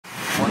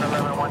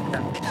Hello,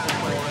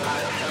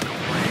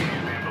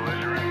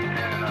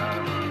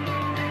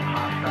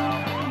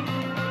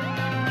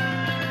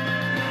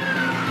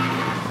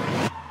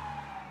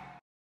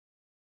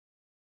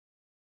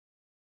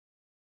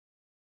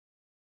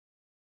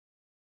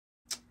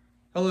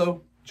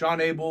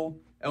 John Abel,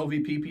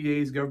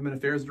 LVPPA's Government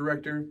Affairs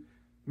Director.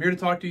 I'm here to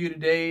talk to you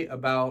today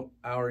about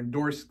our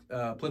endorsed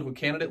political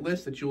candidate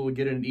list that you will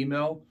get in an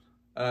email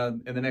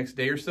in the next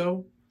day or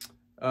so.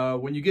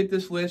 When you get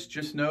this list,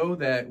 just know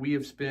that we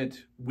have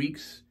spent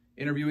weeks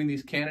interviewing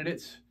these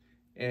candidates,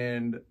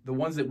 and the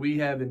ones that we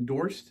have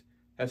endorsed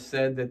have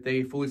said that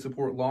they fully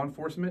support law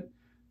enforcement.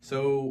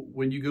 So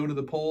when you go to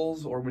the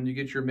polls or when you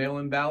get your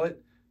mail-in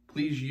ballot,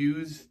 please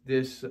use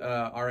this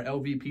our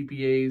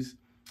LVPPA's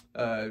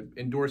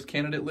endorsed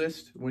candidate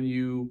list when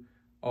you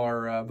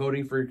are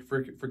voting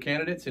for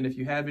candidates. And if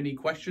you have any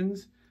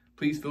questions,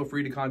 please feel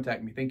free to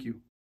contact me. Thank you.